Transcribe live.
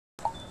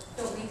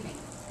don't leave me.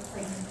 It's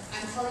like,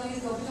 I'm telling you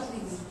to go, but don't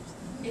leave me.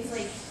 It's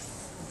like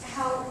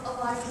how a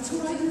lot of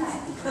people do that.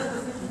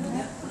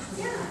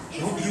 Yeah.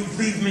 Don't you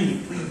leave me.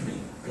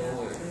 Go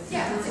away.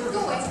 Yeah, it's like, go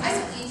away. I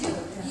don't need you.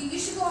 You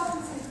should go off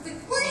and say,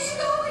 like, where are you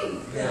going?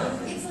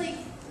 Yeah. It's like,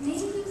 maybe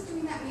he was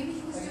doing that. Maybe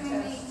he was doing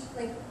me,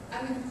 like,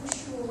 I'm going to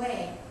push you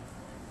away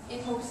in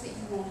hopes that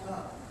you won't go.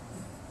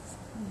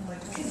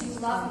 Because you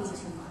love me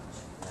too much.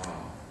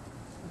 Wow.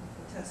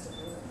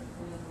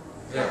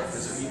 Yeah,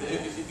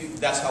 because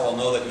that's how I'll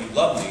know that you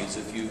love me, is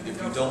if you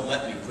don't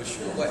let me push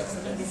you away.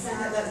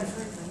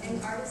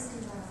 And artists do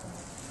that.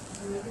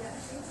 Maybe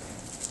that's true.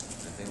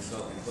 I think so.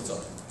 What's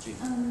up? Gee.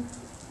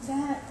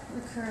 That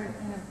occurred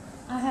in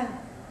I had,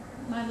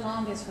 my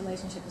longest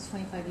relationship was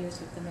 25 years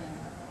with the man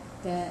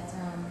that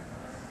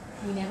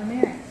we never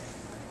married.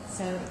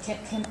 So it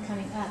kept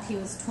coming up. He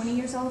was 20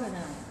 years older than I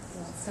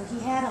was, so he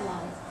had a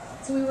life.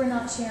 So we were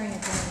not sharing a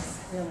journey,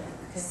 really,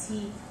 because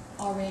he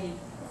already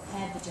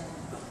had the journey.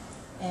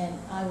 And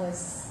I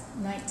was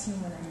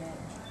 19 when I met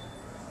him.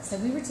 So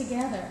we were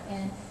together,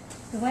 and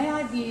the way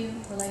I view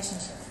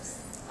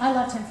relationships, I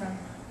loved him from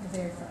the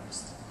very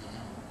first.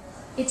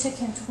 It took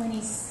him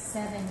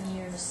 27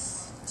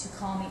 years to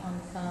call me on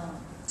the phone,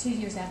 2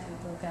 years after we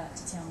broke up,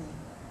 to tell me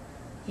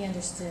he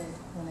understood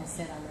when I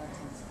said I loved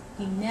him.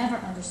 He never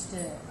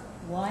understood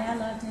why I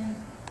loved him,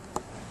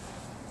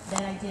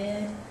 that I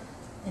did,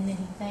 and then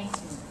he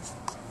thanked me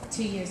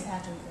 2 years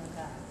after we broke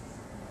up.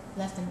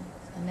 Left him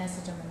a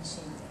message on the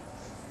machine.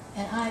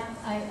 And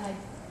I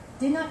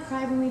did not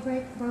cry when we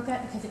broke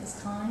up because it was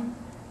time.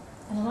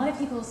 And a lot of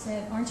people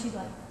said, aren't you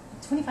like,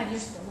 25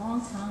 years is a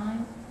long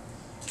time?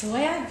 The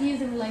way I viewed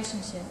the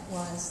relationship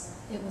was,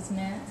 it was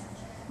meant,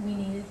 we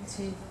needed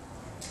to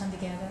come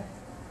together.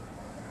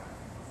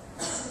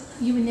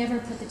 You would never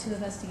put the two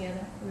of us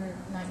together. We were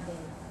night and day.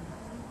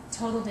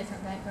 Total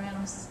different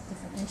backgrounds,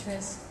 different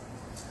interests.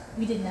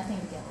 We did nothing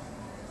together.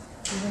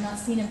 We were not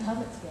seen in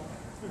public together.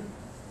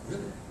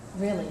 Really?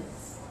 Really.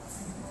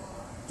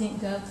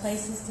 Didn't go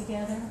places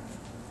together.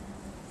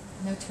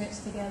 No trips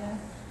together.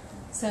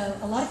 So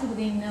a lot of people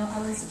didn't even know I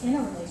was in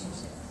a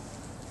relationship.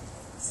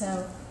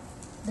 So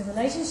the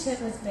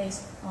relationship was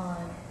based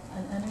on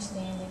an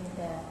understanding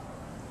that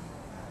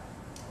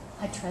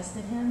I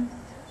trusted him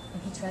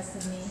and he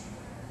trusted me.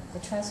 The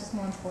trust was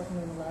more important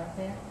than the love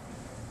there.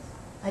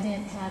 I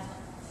didn't have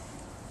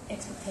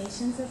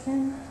expectations of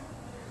him.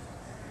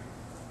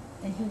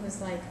 And he was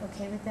like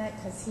okay with that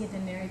because he had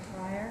been married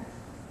prior.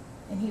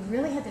 And he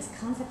really had this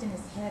concept in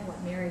his head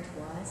what marriage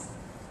was.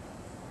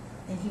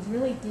 And he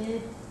really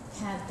did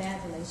have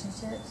bad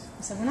relationships.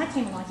 So when I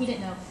came along, he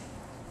didn't know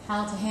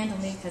how to handle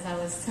me because I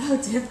was so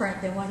different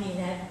than what he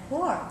had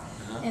before.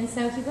 And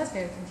so he was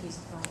very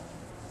confused by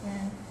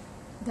it.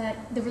 But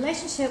the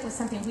relationship was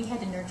something we had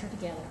to nurture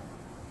together.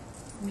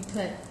 We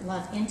put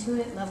love into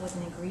it. Love was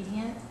an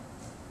ingredient.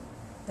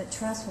 But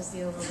trust was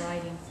the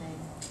overriding thing.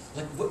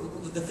 Like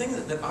the thing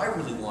that I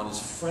really want is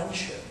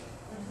friendship.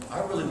 I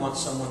really want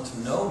someone to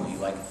know me.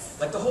 Like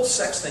the whole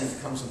sex thing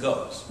comes and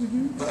goes.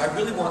 But I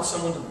really want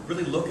someone to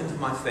really look into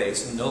my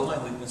face and know my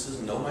weaknesses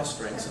and know my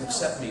strengths and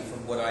accept me for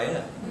what I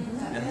am.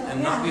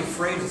 And not be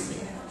afraid of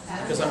me.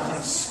 Because I'm kind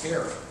of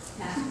scary.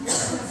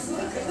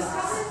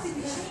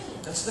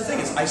 That's the thing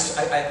is, I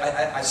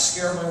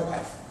scare my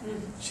wife.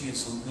 She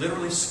is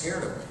literally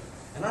scared of me.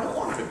 And I don't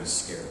want her to be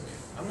scared of me.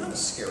 I'm not a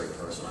scary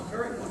person. I'm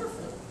very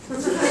wonderful. I'm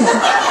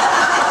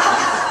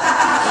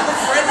a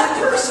friendly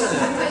person.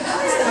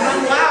 And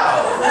I'm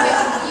loud.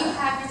 You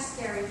have your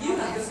scary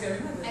moments,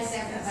 as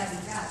everybody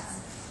does.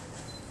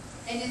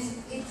 And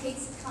it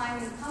takes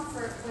time and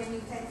comfort when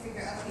you kind of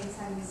figure out, okay, it's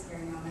having a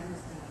scary moment.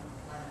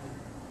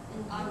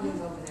 I'm going to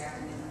go over there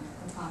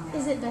and calm down.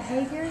 Is it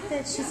behavior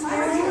that she's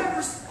scared Are you of?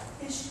 ever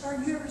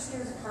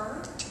scared of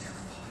her?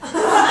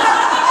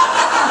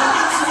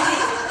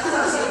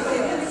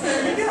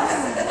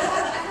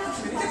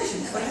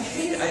 But I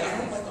hate it. I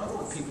don't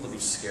want people to be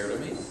scared of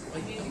me.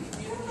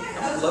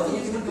 I'm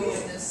loving human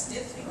being.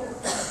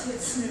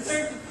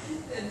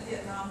 In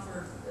Vietnam for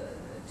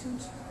two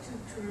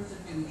tours of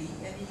duty,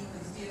 and he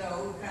was,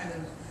 kind of,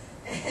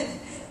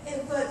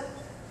 but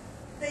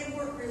they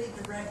weren't really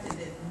directed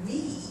at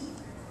me.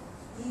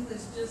 He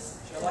was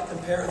just. Shall I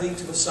compare thee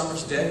to a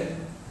summer's day?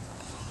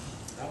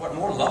 Thou art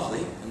more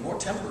lovely and more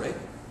temperate.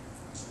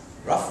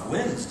 Rough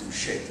winds do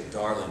shake the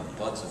darling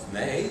buds of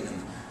May,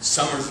 and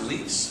summer's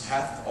lease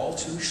hath all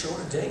too short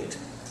a date.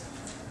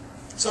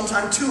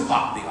 Sometime too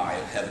hot the eye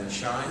of heaven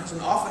shines,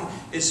 and often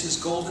is his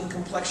golden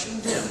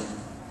complexion dim.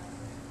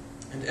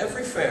 And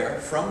every fair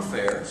from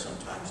fair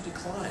sometimes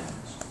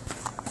declines,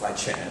 by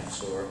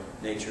chance or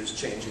nature's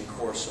changing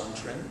course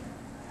untrimmed.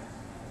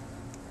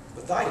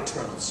 But thy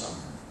eternal summer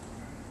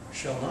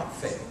shall not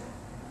fail,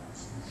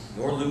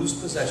 nor lose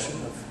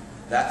possession of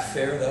that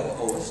fair thou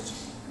owest,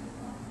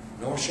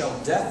 nor shall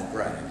death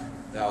brag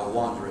thou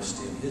wanderest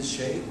in his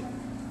shade,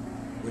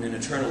 when in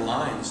eternal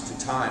lines to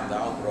time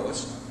thou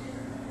growest.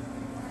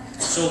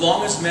 So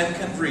long as men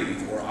can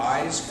breathe or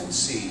eyes can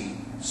see,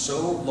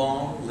 so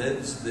long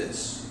lives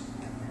this,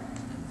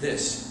 and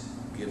this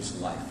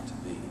gives life to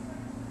thee.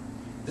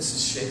 This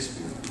is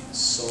Shakespeare. He's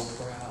so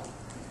proud.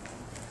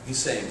 He's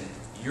saying,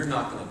 you're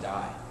not going to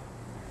die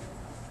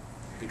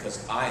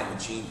because I am a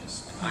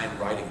genius and I am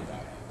writing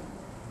about you.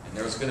 And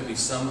there's going to be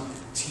some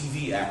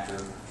TV actor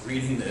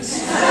reading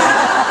this.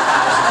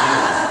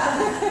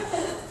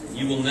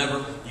 You will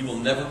never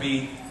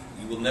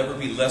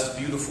be less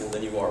beautiful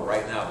than you are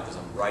right now because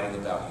I'm writing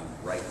about you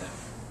right now.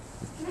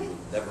 Can I,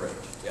 Never age.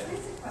 Yeah. can I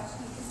ask a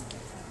question?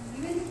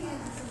 You indicated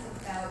this is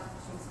about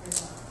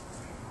Shakespeare's life.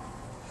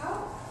 How,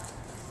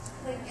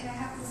 like, and I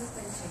have to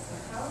explain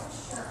Shakespeare, how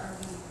sure are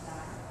we of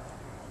that?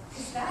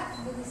 Because that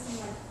really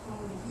seemed like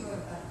when he wrote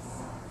about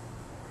himself.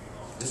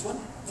 This one?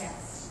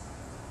 Yes.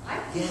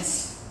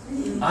 Yes.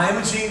 I am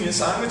a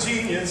genius. I'm a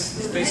genius.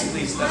 It's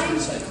basically, that's what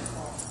it's saying.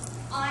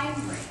 I'm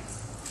great.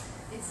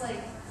 It's like,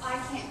 I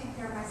can't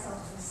compare myself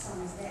to a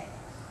summer's day.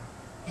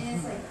 And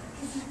it's like,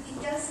 because he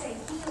does say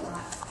he a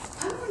lot.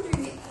 I'm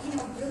wondering,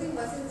 really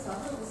was it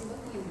himself or was he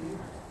looking in the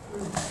mirror?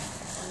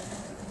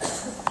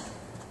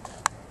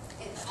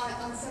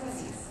 On some of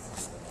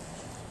these.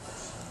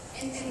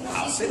 And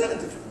I'll say that in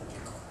different.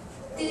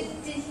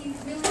 Did he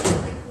really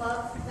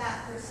love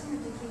that person, or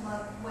did he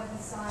love what he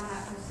saw in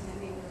that person and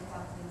maybe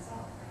reflect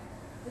himself?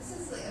 This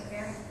is a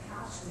very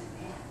passionate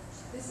man.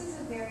 This is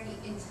a very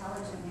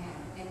intelligent man,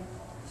 and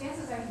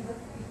chances are he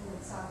looked at people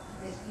that saw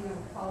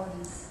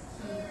qualities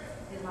he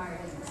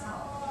admired in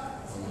himself.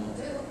 That's what people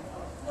do.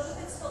 What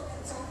if it's all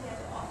he had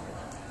to offer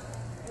them?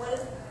 What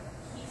if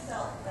he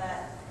felt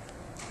that,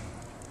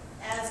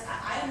 as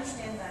I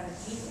understand that I'm a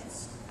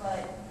genius,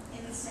 but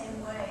in the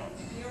same way,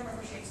 you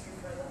remember Shakespeare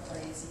for the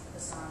plays, the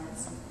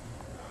sonnets,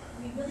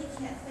 we really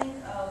can't think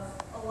of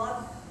a lot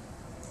of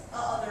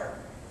other,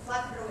 for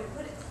lack of a better way to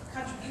put it,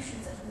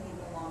 contributions that he made in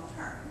the long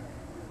term.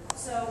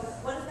 So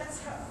what if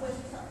that's all he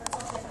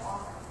had to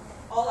offer?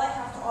 All I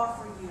have to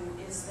offer you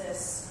is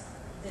this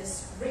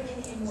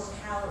written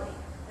immortality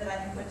that I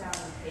can put down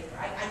on paper.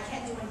 I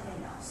can't do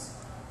anything else.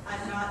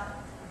 I'm not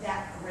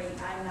that great.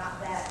 I'm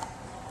not that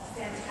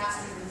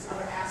fantastic in these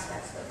other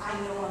aspects, but I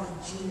know I'm a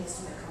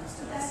genius when it comes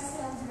to That this.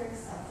 sounds very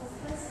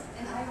selfless,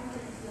 and I don't get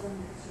the feeling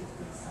that he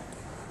was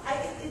selfless.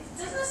 It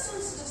doesn't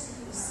necessarily suggest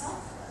that he was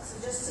selfless.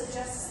 It just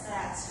suggests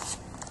that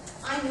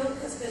I know,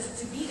 because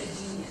to be a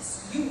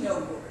genius, you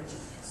know you're a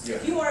genius. Yeah.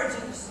 If you are a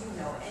genius, you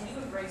know, and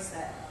you embrace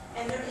that.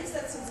 And there is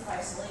that sense of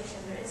isolation.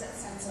 There is that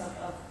sense of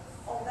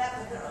all that,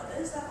 but there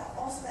is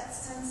also that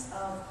sense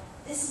of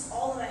this is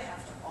all that I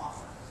have to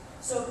offer.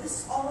 So if this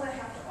is all that I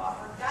have to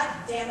offer,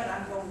 God damn it,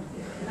 I'm going to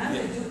do it. And I'm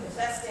going to do it the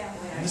best damn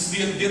way I can. This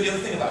is the other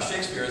thing about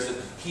Shakespeare is that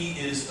he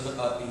is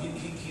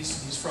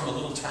he's from a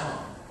little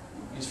town.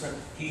 He's from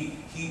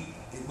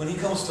when he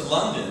comes to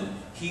London,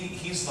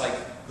 he's like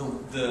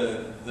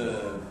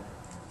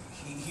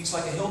he's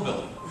like a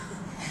hillbilly.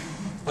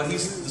 But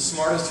he's the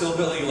smartest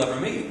hillbilly you'll ever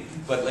meet.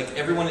 But like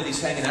everyone that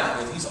he's hanging out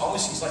with, he's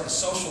like a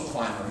social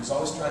climber. He's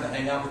always trying to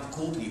hang out with the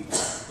cool people.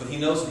 But he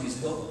knows that he's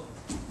a hillbilly.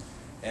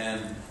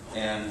 And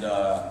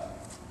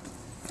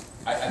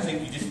I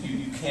think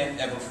you can't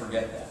ever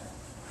forget that.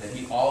 That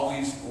he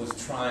always was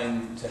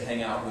trying to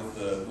hang out with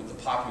the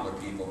popular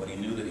people, but he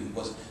knew that he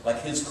was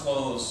like his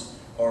clothes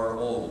are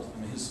old. I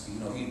mean, he's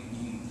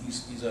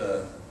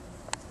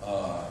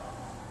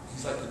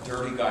like the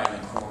dirty guy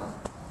in the corner.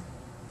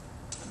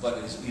 But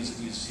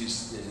he's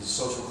a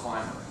social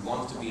climber. He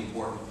wants to be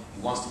important.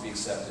 He wants to be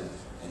accepted.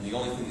 And the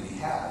only thing that he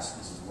has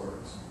is his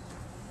words.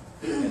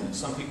 And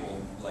some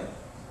people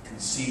can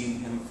see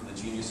him for the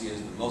genius he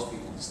is, but most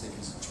people just think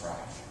he's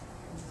trash.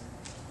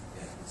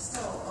 Yeah.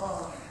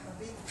 So,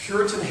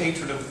 Puritan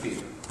hatred of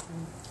theater.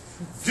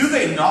 Do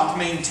they not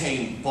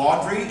maintain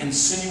bawdry,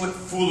 insinuate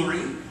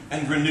foolery,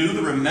 and renew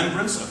the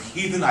remembrance of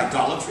heathen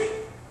idolatry?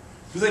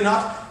 Do they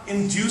not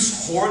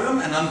induce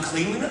whoredom and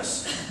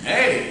uncleanliness?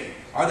 Nay,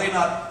 are they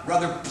not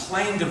rather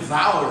plain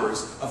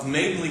devourers of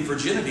maidenly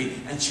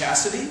virginity and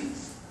chastity?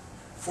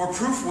 For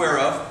proof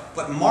whereof,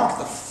 but mark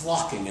the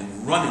flocking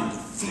and running to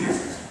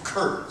theatres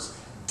occurs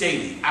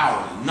daily,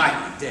 hourly,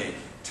 nightly, day,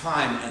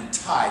 time and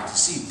tide to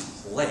see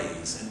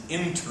plays and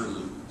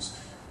interludes.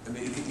 I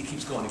mean, it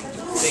keeps going.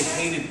 They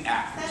hated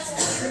actors.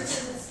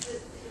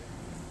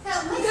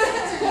 Hell, my kids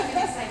are even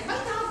excited. My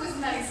dog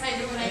wasn't that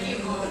excited when I came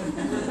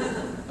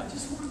home. I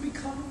just want to be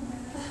calm.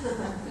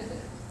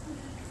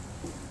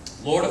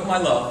 Lord of my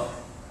love,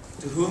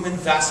 to whom in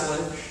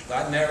vassalage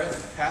thy merit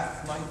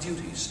hath my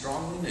duty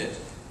strongly knit,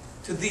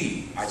 to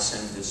thee I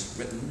send this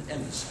written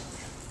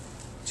embassage,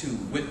 to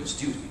witness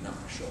duty, not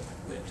to show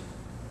my wit.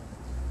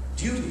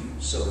 Duty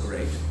so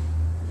great,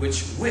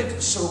 which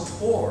wit so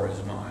poor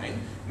as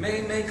mine,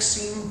 may make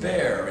seem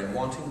bare in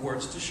wanting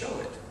words to show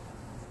it.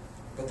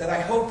 But that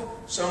I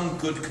hope some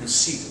good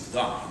conceit of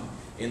thine,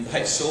 in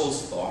thy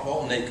soul's thought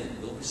all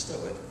naked will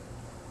bestow it,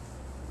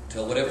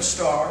 till whatever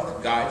star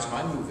that guides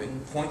my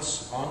moving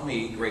points on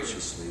me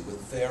graciously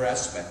with fair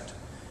aspect,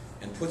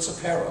 and puts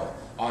apparel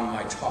on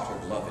my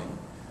tottered loving,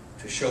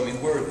 to show me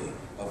worthy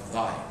of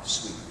thy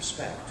sweet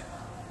respect.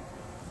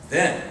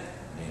 Then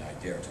may I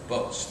dare to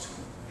boast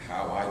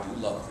how I do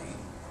love thee.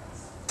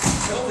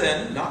 Till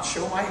then, not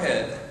show my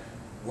head,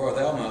 where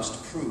thou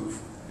must prove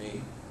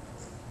me.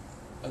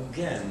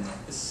 again,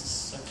 is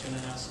such an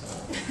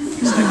asshole.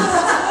 He's like,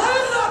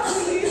 I'm not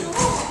witty at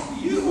all.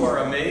 You are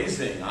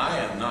amazing. I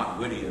am not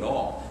witty at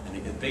all.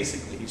 And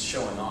basically, he's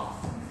showing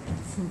off. It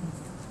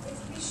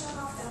can be shown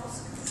off, and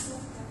also because it's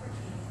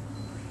self-deprecating.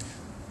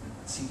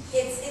 See,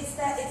 It's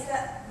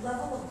that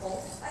level of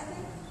both, I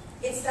think.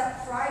 It's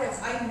that pride of,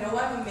 I know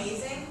I'm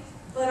amazing,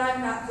 but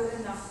I'm not good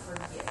enough for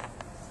you.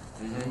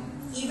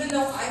 mm-hmm. Even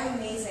though I'm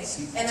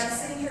amazing, and I'm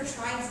sitting here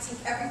trying to take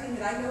everything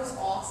that I know is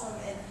awesome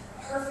and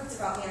perfect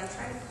about me, and I'm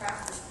trying to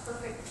craft this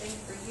perfect thing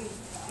for you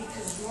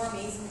because you're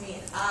amazing to me,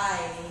 and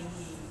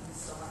I'm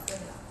still not good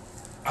enough.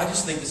 I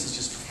just think this is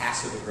just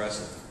passive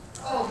aggressive.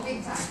 Oh,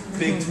 big time.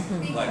 Big time.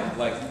 Big Like,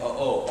 time.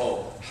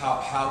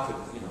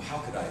 how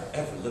could I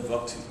ever live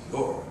up to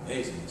your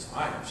amazingness?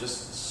 I am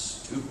just a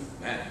stupid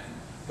man.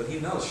 But he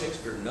knows,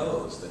 Shakespeare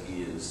knows that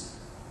he is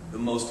the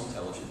most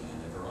intelligent man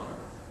ever on earth.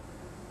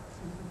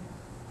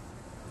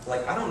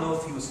 Like, I don't know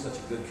if he was such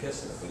a good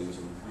kisser, but he was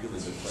a really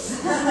good player.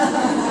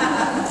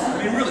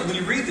 I mean, really, when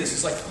you read this,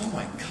 it's like, oh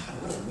my God,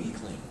 what a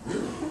weakling.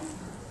 Really?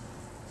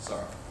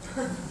 Sorry.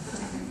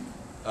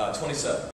 27.